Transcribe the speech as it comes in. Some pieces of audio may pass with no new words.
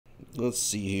Let's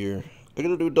see here. I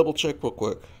gotta do a double check real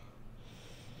quick.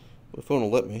 My phone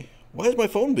will let me. Why is my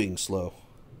phone being slow?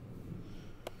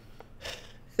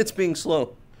 It's being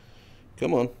slow.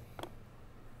 Come on.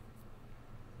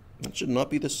 It should not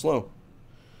be this slow.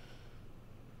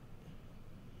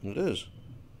 And it is.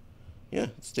 Yeah,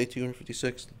 it's day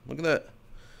 256. Look at that.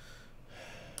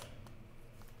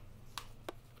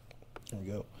 There we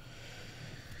go.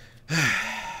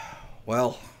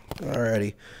 Well,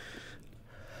 alrighty.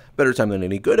 Better time than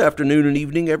any. Good afternoon and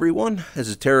evening, everyone. This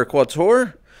is Terra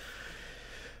Quator.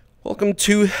 Welcome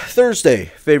to Thursday,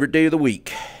 favorite day of the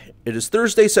week. It is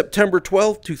Thursday, September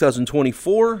 12th,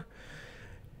 2024,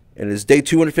 and it is day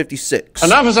 256. And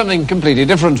now for something completely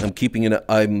different.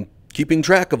 I'm keeping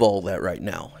track of all that right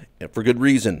now, and for good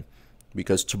reason,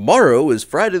 because tomorrow is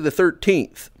Friday the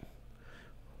 13th.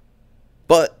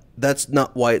 But that's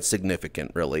not why it's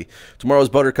significant, really. Tomorrow's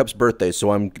Buttercup's birthday,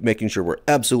 so I'm making sure we're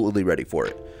absolutely ready for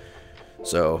it.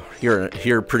 So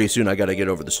here pretty soon, I gotta get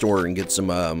over to the store and get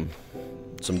some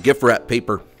gift wrap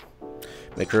paper.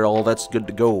 Make sure all that's good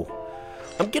to go.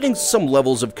 I'm getting some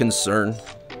levels of concern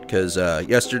because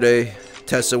yesterday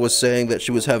Tessa was saying that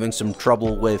she was having some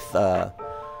trouble with the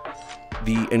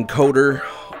encoder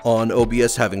on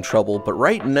OBS having trouble, but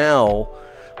right now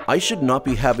I should not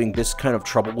be having this kind of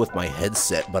trouble with my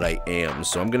headset, but I am.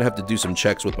 So I'm gonna have to do some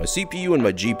checks with my CPU and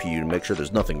my GPU to make sure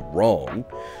there's nothing wrong.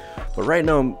 But right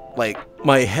now, like,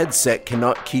 my headset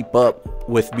cannot keep up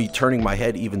with me turning my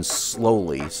head even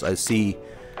slowly. So I see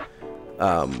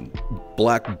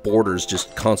black borders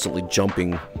just constantly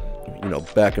jumping,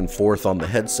 back and forth on the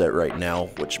headset right now,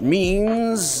 which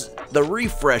means the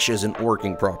refresh isn't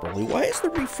working properly. Why is the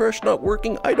refresh not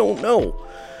working? I don't know.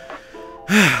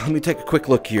 Let me take a quick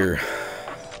look here.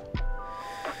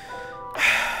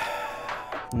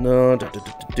 No,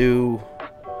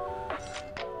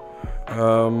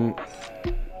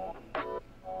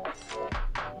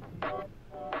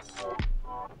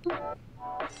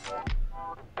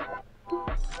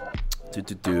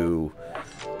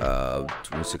 uh,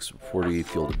 2640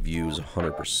 field of view is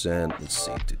 100%. Let's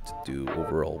see.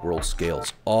 Overall world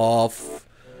scales off.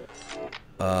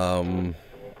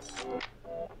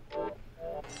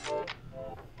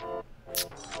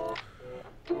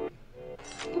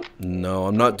 No,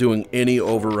 I'm not doing any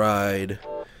override.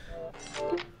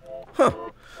 Huh.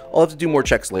 I'll have to do more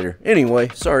checks later. Anyway,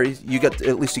 sorry.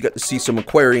 At least you got to see some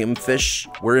aquarium fish.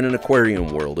 We're in an aquarium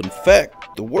world. In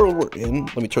fact, the world we're in.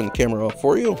 Let me turn the camera off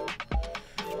for you.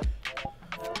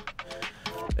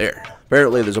 There.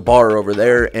 Apparently, there's a bar over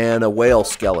there and a whale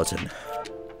skeleton.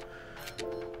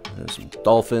 There's some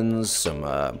dolphins,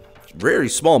 some very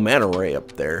small manta ray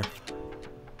up there.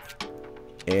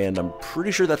 And I'm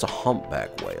pretty sure that's a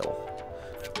humpback whale.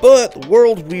 But the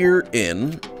world we're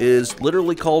in is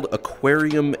literally called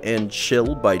Aquarium and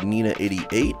Chill by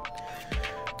Nina88.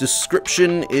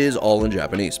 Description is all in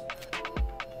Japanese.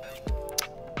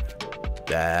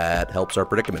 That helps our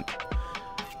predicament.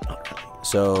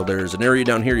 So there's an area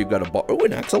down here. You've got a bar. Oh,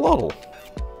 an axolotl.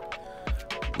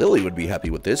 Lily would be happy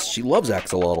with this. She loves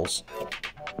axolotls.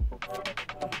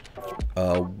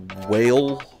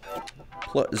 Whale.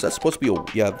 Is that supposed to be a...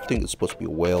 Yeah, I think it's supposed to be a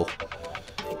whale.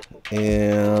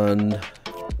 And...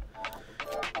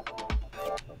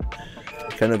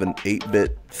 kind of an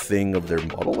 8-bit thing of their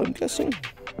model, I'm guessing.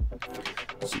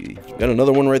 Let's see. Got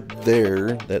another one right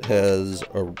there that has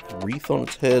a wreath on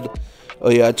its head. Oh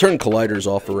yeah, I turned colliders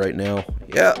off for right now.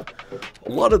 Yeah, a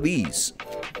lot of these.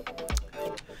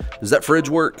 Does that fridge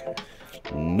work?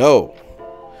 No.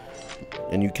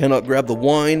 And you cannot grab the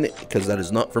wine, because that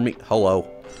is not for me. Hello.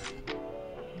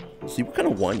 Let's see what kind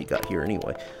of wine you got here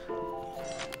anyway.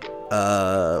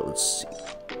 Let's see.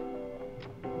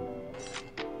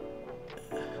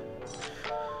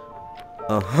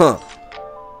 Uh-huh.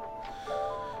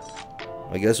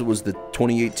 I guess it was the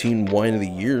 2018 Wine of the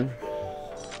Year.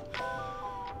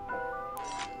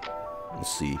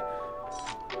 Let's see.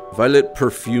 Violet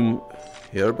Perfume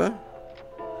Herba?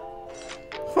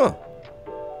 Huh.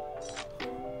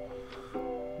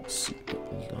 Let's see.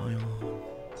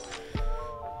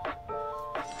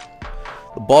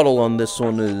 The bottle on this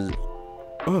one is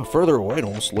further away. It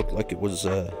almost looked like it was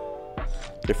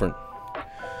different.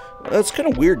 That's kind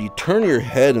of weird. You turn your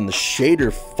head and the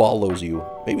shader follows you.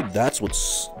 Maybe that's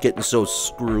what's getting so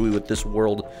screwy with this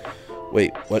world.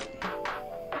 Wait, what?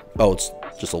 Oh, it's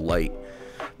just a light.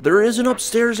 There is an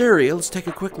upstairs area. Let's take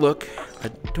a quick look. I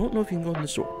don't know if you can go in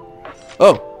this door.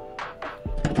 Oh.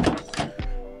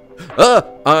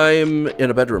 I'm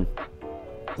in a bedroom.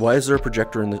 Why is there a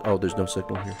projector in the... Oh, there's no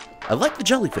signal here. I like the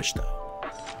jellyfish, though.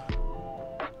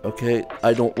 Okay,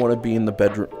 I don't want to be in the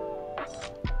bedroom.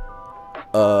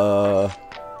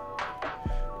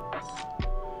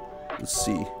 Let's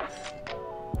see.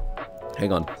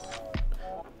 Hang on.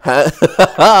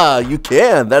 You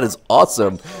can. That is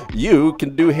awesome. You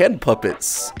can do hand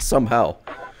puppets somehow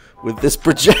with this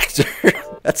projector.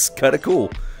 That's kind of cool.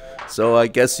 So I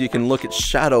guess you can look at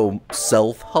Shadow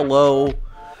Self. Hello.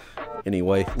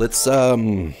 Anyway, let's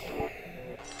kind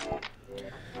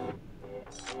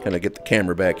of get the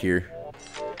camera back here.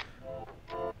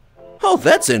 Oh,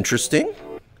 that's interesting.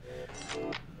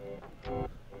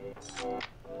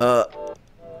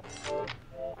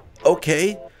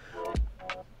 Okay.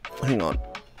 Hang on.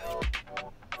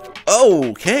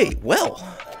 Okay, well.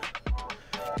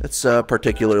 That's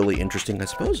particularly interesting, I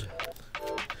suppose.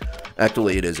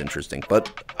 Actually, it is interesting,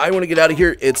 but I want to get out of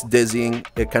here. It's dizzying.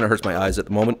 It kind of hurts my eyes at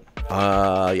the moment.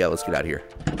 Yeah, let's get out of here.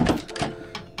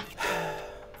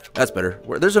 That's better.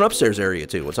 There's an upstairs area,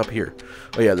 too. What's up here?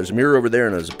 Oh, yeah, there's a mirror over there,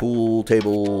 and there's a pool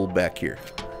table back here.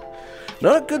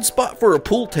 Not a good spot for a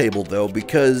pool table, though,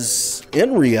 because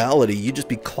in reality, you'd just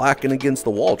be clacking against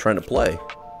the wall trying to play.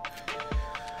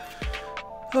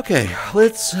 Okay,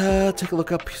 let's take a look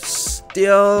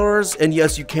upstairs. And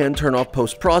yes, you can turn off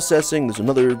post-processing. There's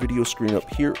another video screen up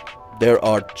here. There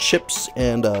are chips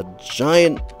and a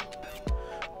giant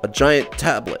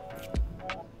tablet.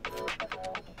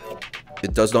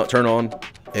 It does not turn on,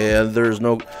 and there's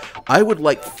no... I would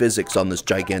like physics on this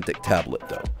gigantic tablet,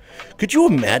 though. Could you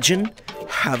imagine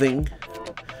having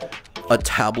a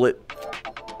tablet,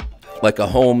 like a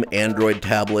home Android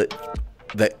tablet,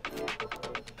 that...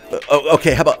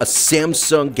 okay, how about a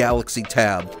Samsung Galaxy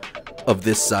Tab of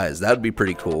this size? That would be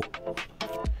pretty cool.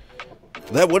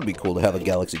 That would be cool to have a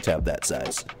Galaxy Tab that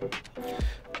size.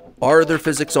 Are there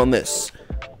physics on this?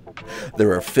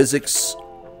 There are physics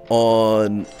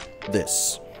on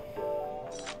this.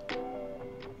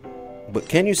 But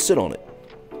can you sit on it?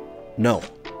 No.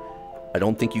 I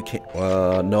don't think you can.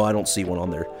 No, I don't see one on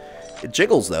there. It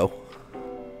jiggles, though.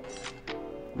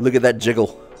 Look at that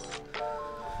jiggle.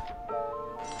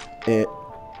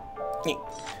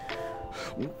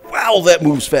 Wow, that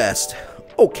moves fast.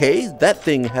 Okay, that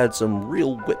thing had some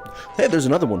real whip. Hey, there's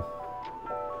another one.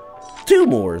 Two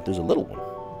more. There's a little one.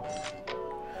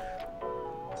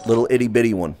 Little itty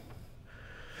bitty one.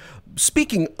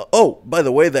 Speaking, oh, by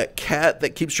the way, that cat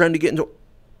that keeps trying to get into...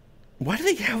 Why do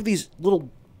they have these little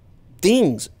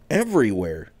things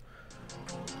everywhere?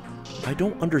 I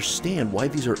don't understand why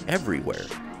these are everywhere.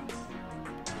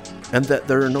 And that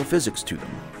there are no physics to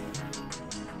them.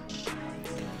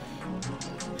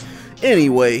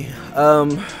 Anyway,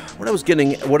 what I was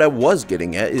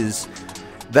getting at is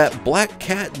that black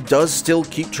cat does still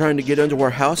keep trying to get into our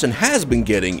house and has been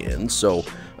getting in, so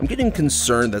I'm getting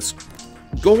concerned that's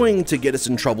going to get us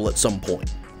in trouble at some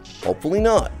point. Hopefully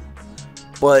not.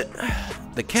 But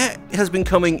the cat has been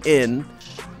coming in,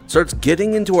 starts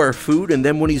getting into our food, and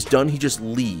then when he's done, he just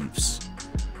leaves.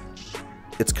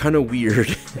 It's kind of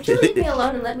weird. Would you leave me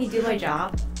alone and let me do my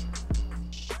job?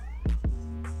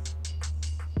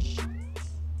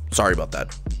 Sorry about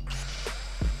that.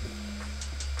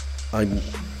 I'm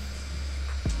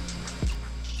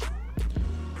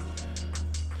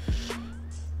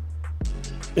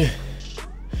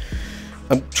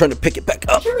trying to pick it back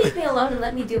up. Would you leave me alone and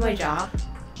let me do my job?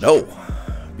 No,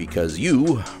 because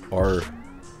you are...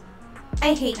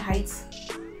 I hate heights.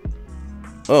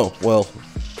 Oh, well.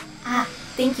 Ah,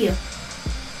 thank you.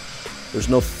 There's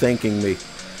no thanking me.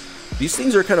 These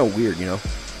things are kind of weird, you know?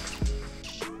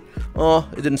 Oh,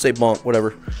 it didn't say bonk,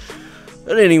 whatever.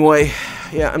 But anyway,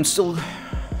 yeah, I'm still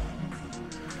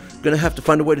gonna have to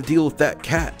find a way to deal with that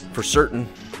cat, for certain.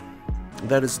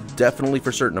 That is definitely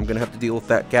for certain. I'm gonna have to deal with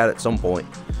that cat at some point.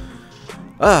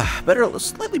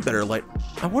 Slightly better light.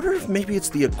 I wonder if maybe it's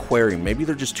the aquarium. Maybe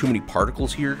there are just too many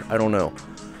particles here. I don't know.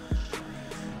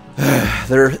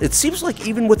 It seems like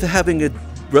even with having a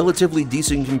relatively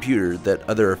decent computer, that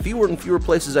there are fewer and fewer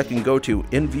places I can go to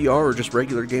in VR or just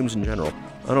regular games in general.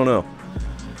 I don't know.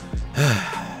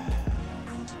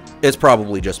 It's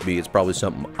probably just me. It's probably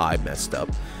something I messed up.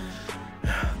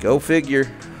 Go figure.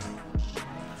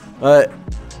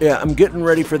 Yeah, I'm getting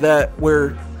ready for that.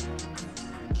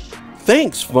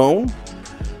 Thanks, phone.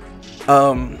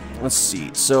 Let's see.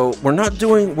 So we're not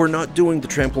doing the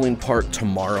trampoline park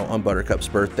tomorrow on Buttercup's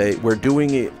birthday. We're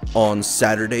doing it on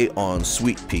Saturday on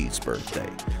Sweet Pea's birthday.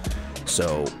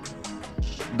 So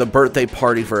the birthday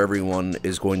party for everyone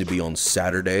is going to be on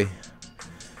Saturday.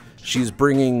 She's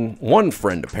bringing one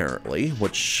friend apparently,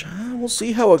 which we'll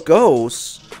see how it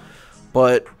goes.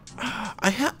 But I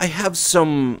have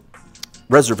some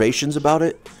reservations about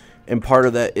it, and part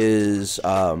of that is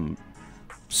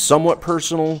somewhat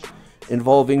personal,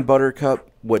 involving Buttercup,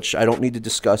 which I don't need to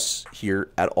discuss here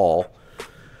at all.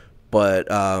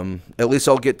 But at least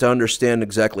I'll get to understand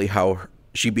exactly how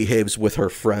she behaves with her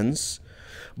friends.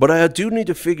 But I do need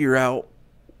to figure out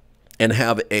and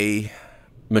have a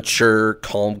mature,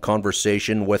 calm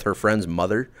conversation with her friend's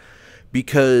mother,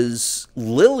 because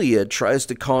Lilia tries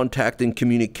to contact and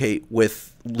communicate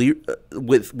with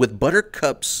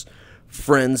Buttercup's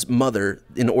friend's mother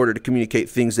in order to communicate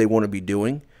things they want to be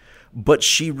doing, but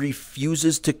she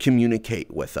refuses to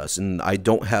communicate with us, and I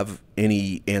don't have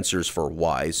any answers for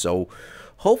why. So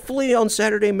hopefully on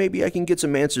Saturday maybe I can get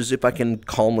some answers if I can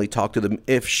calmly talk to them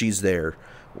if she's there.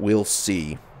 We'll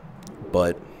see.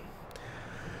 But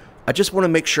I just want to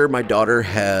make sure my daughter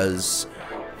has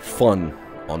fun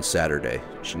on Saturday.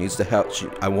 She needs to have.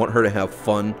 I want her to have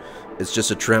fun. It's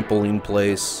just a trampoline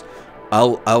place.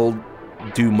 I'll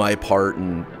do my part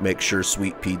and make sure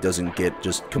Sweet Pea doesn't get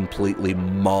just completely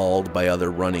mauled by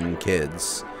other running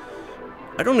kids.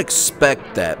 I don't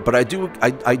expect that, but I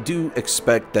do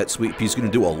expect that Sweet Pea's going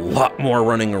to do a lot more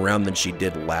running around than she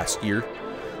did last year.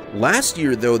 Last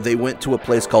year, though, they went to a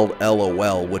place called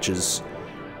LOL, which is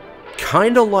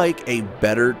kind of like a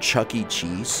better Chuck E.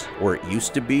 Cheese, or it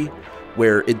used to be,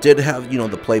 where it did have, you know,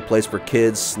 the play place for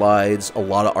kids, slides, a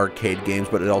lot of arcade games,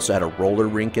 but it also had a roller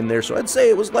rink in there, so I'd say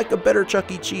it was like a better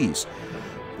Chuck E. Cheese.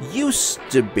 Used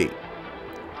to be.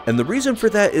 And the reason for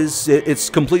that is it's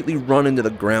completely run into the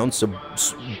ground, so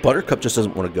Buttercup just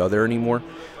doesn't want to go there anymore.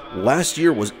 Last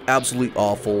year was absolutely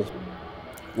awful.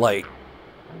 Like,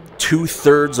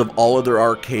 2/3 of all of their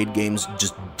arcade games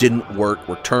just didn't work,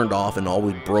 were turned off, and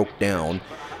always broke down.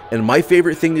 And my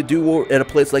favorite thing to do at a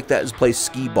place like that is play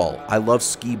skee ball. I love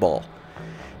skee ball.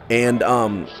 And,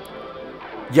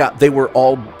 yeah, they were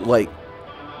all, like,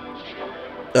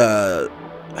 I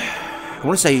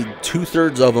want to say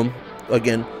 2/3 of them,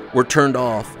 again, were turned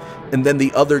off. And then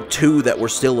the other 2 that were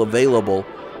still available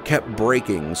kept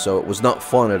breaking, so it was not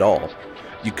fun at all.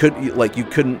 You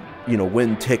couldn't, you know,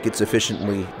 win tickets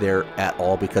efficiently there at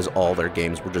all because all their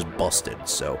games were just busted.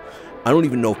 So I don't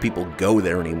even know if people go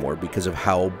there anymore because of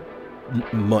how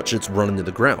much it's run into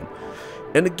the ground.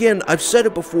 And again, I've said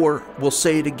it before, we'll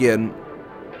say it again.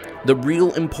 The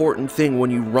real important thing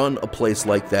when you run a place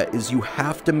like that is you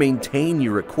have to maintain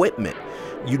your equipment.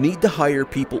 You need to hire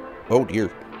people. Oh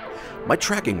dear. My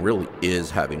tracking really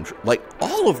is having, like,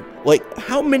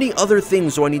 how many other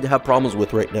things do I need to have problems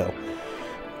with right now?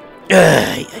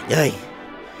 Let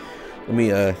me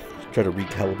try to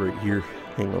recalibrate here.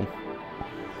 Hang on.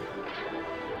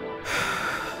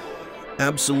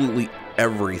 Absolutely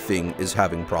everything is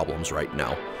having problems right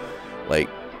now. Like,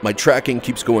 my tracking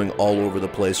keeps going all over the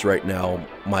place right now.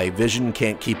 My vision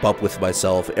can't keep up with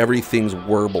myself. Everything's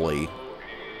warbly.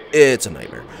 It's a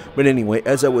nightmare. But anyway,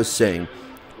 as I was saying,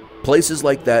 places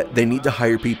like that, they need to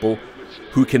hire people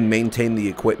who can maintain the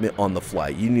equipment on the fly.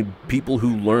 You need people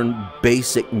who learn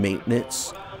basic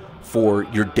maintenance for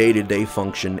your day-to-day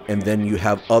function, and then you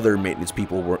have other maintenance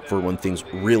people for when things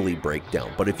really break down.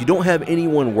 But if you don't have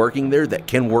anyone working there that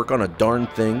can work on a darn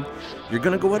thing, you're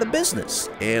going to go out of business.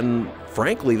 And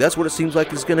frankly, that's what it seems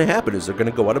like is going to happen, is they're going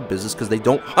to go out of business because they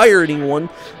don't hire anyone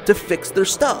to fix their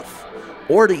stuff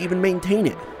or to even maintain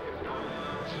it.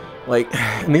 Like,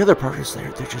 and the other part is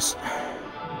they're just...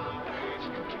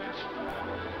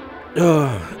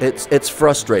 it's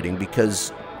frustrating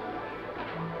because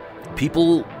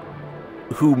people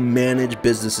who manage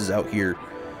businesses out here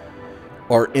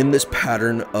are in this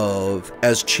pattern of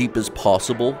as cheap as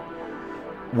possible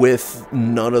with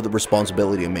none of the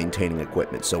responsibility of maintaining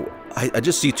equipment. So I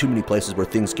just see too many places where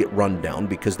things get run down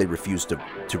because they refuse to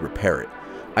repair it.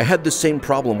 I had the same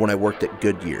problem when I worked at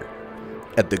Goodyear.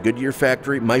 At the Goodyear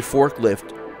factory, my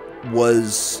forklift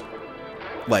was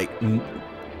like,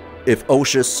 if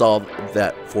OSHA saw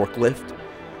that forklift,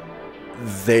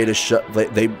 they'd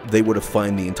have they would have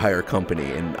fined the entire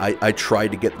company. And I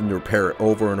tried to get them to repair it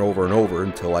over and over and over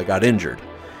until I got injured.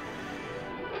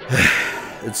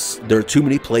 There are too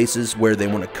many places where they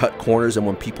want to cut corners, and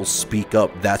when people speak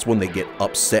up, that's when they get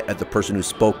upset at the person who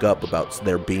spoke up about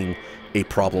there being a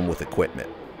problem with equipment,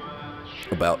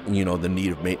 about, you know, the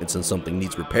need of maintenance and something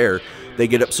needs repair. They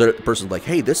get upset at the person like,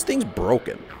 hey, this thing's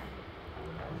broken.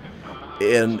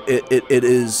 And it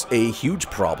is a huge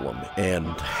problem,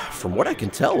 and from what I can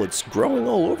tell, it's growing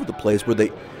all over the place where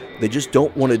they just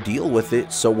don't want to deal with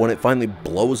it. So when it finally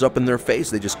blows up in their face,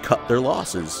 they just cut their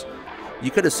losses. You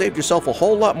could have saved yourself a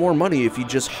whole lot more money if you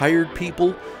just hired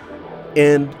people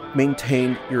and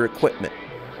maintained your equipment.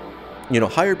 You know,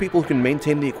 hire people who can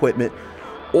maintain the equipment,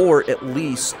 or at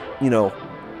least, you know,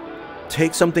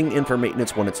 take something in for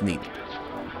maintenance when it's needed.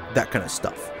 That kind of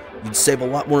stuff. You'd save a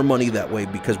lot more money that way,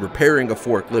 because repairing a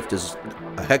forklift is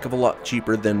a heck of a lot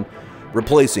cheaper than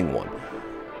replacing one.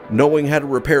 Knowing how to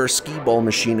repair a skee-ball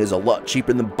machine is a lot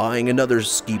cheaper than buying another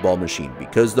skee-ball machine,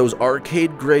 because those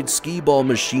arcade-grade skee-ball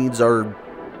machines are...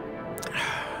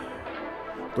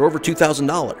 they're over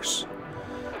 $2,000.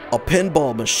 A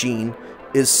pinball machine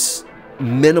is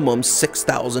minimum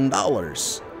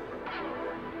 $6,000.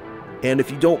 And if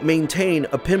you don't maintain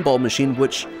a pinball machine,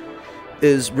 which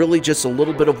is really just a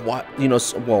little bit of what, you know,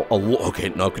 well, okay,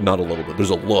 not a little bit. There's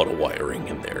a lot of wiring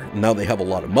in there. Now they have a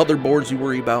lot of motherboards you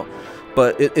worry about,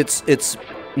 but it's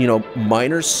you know,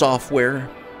 minor software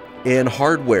and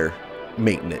hardware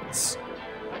maintenance.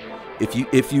 If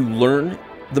you learn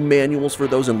the manuals for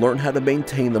those and learn how to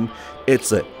maintain them,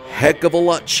 it's a heck of a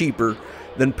lot cheaper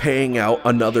than paying out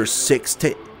another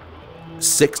 $6,000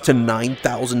 to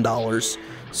 $9,000,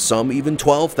 some even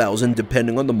 $12,000,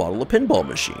 depending on the model of pinball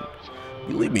machine.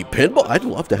 Believe me, pinball, I'd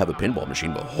love to have a pinball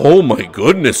machine, but oh my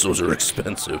goodness, those are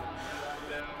expensive.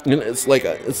 And it's like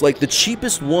the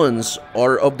cheapest ones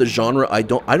are of the genre. I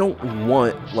don't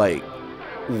want like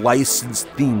licensed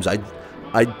themes. I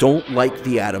don't like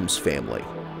the Addams Family.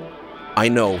 I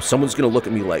know someone's gonna look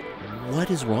at me like, what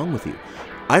is wrong with you?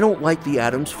 I don't like the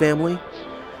Addams Family.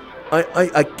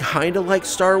 I kind of like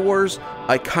Star Wars.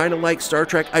 I kind of like Star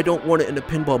Trek. I don't want it in a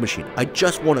pinball machine. I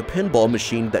just want a pinball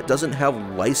machine that doesn't have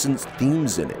licensed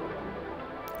themes in it.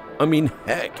 I mean,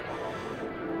 heck,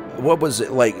 what was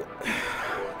it like?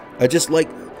 I just like,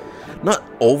 not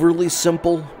overly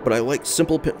simple, but I like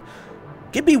simple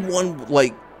give me one,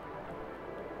 like,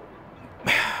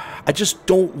 I just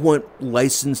don't want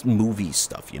licensed movie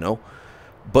stuff, you know?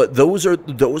 But those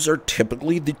are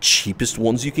typically the cheapest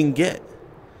ones you can get.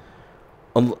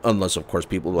 Unless, of course,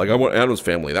 people are like, I want Addams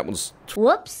Family. That one's...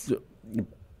 Whoops.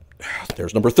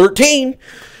 There's number 13.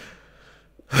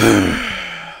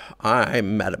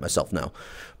 I'm mad at myself now.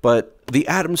 But the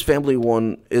Addams Family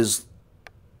one is...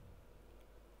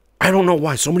 I don't know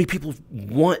why so many people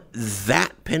want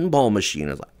that pinball machine.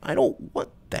 I was like, I don't want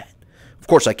that. Of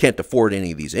course, I can't afford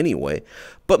any of these anyway.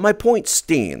 But my point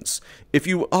stands. If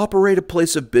you operate a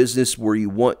place of business where you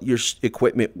want your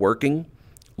equipment working...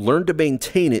 learn to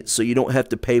maintain it so you don't have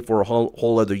to pay for a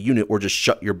whole other unit or just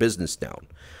shut your business down.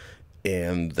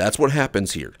 And that's what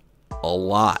happens here. A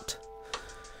lot.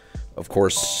 Of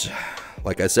course,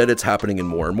 like I said, it's happening in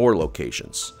more and more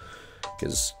locations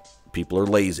because people are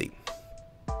lazy.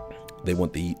 They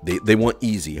want they want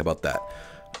easy. How about that?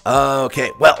 Okay,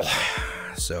 well,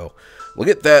 so we'll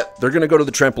get that. They're going to go to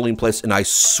the trampoline place, and I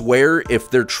swear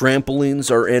if their trampolines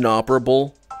are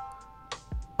inoperable,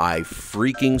 I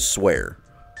freaking swear.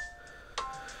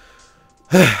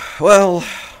 Well,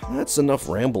 that's enough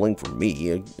rambling for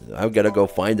me. I've got to go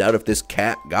find out if this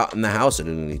cat got in the house at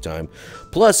any time.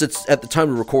 Plus, it's at the time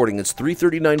of recording, it's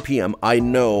 3:39 p.m. I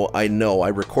know, I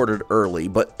recorded early,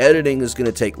 but editing is going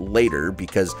to take later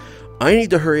because I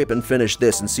need to hurry up and finish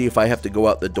this and see if I have to go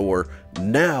out the door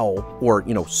now or,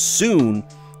 you know, soon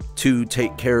to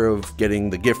take care of getting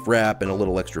the gift wrap and a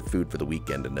little extra food for the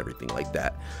weekend and everything like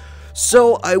that.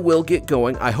 So I will get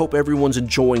going. I hope everyone's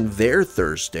enjoying their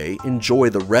Thursday. Enjoy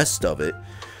the rest of it.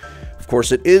 Of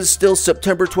course, it is still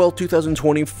September 12th,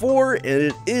 2024, and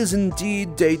it is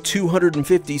indeed day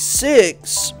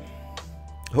 256.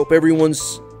 Hope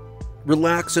everyone's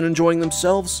relaxed and enjoying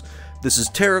themselves. This is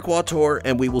Terraquator,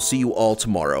 and we will see you all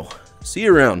tomorrow. See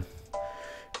you around.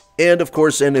 And of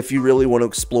course, and if you really want to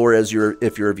explore if you're a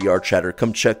VR chatter,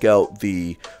 come check out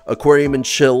the Aquarium and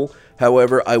Chill.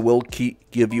 However, I will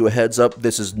give you a heads up.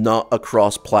 This is not a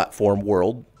cross-platform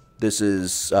world. This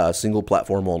is single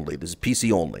platform only. This is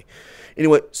PC only.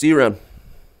 Anyway, see you around.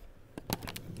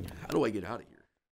 How do I get out of here?